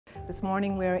This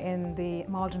morning we're in the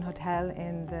Maldron Hotel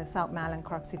in the South Mall in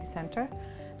Cork City Centre,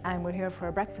 and we're here for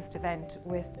a breakfast event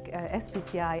with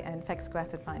SBCI and Fexco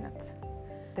Asset Finance.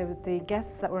 The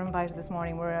guests that were invited this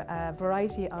morning were a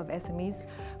variety of SMEs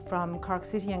from Cork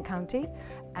City and County,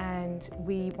 and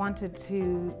we wanted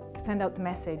to send out the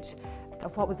message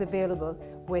of what was available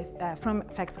from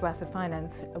Fexco Asset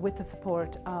Finance with the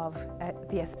support of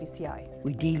the SBCI.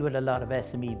 We deal with a lot of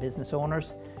SME business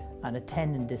owners, and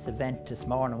attending this event this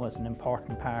morning was an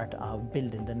important part of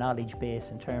building the knowledge base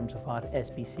in terms of what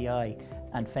SBCI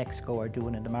and Fexco are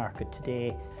doing in the market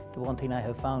today. The one thing I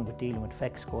have found with dealing with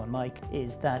Fexco and Mike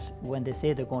is that when they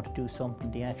say they're going to do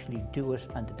something, they actually do it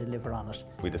and they deliver on it.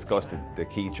 We discussed the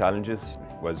key challenges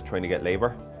was trying to get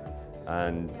labour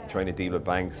and trying to deal with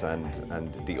banks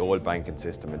and the old banking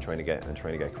system and trying to get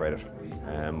credit,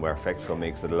 where Fexco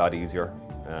makes it a lot easier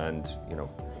and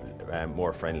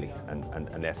more friendly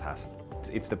and less hassle.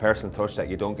 It's the personal touch that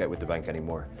you don't get with the bank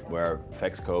anymore, where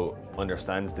Fexco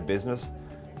understands the business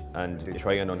and they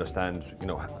try and understand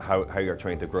how you're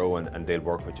trying to grow, and they'll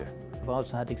work with you. I've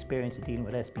also had experience of dealing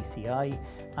with SBCI,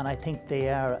 and I think they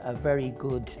are a very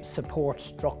good support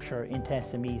structure into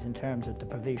SMEs in terms of the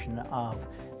provision of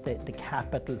the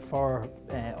capital for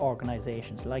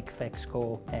organisations like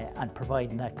Fexco and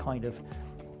providing that kind of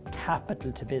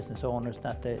capital to business owners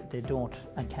that they don't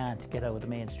and can't get out of the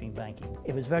mainstream banking.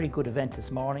 It was a very good event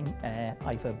this morning.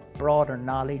 I've a broader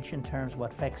knowledge in terms of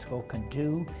what Fexco can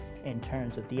do in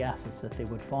terms of the assets that they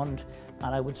would fund,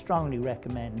 and I would strongly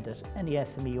recommend that any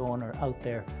SME owner out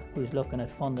there who's looking at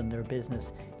funding their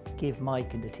business give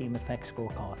Mike and the team at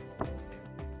Fexco a call.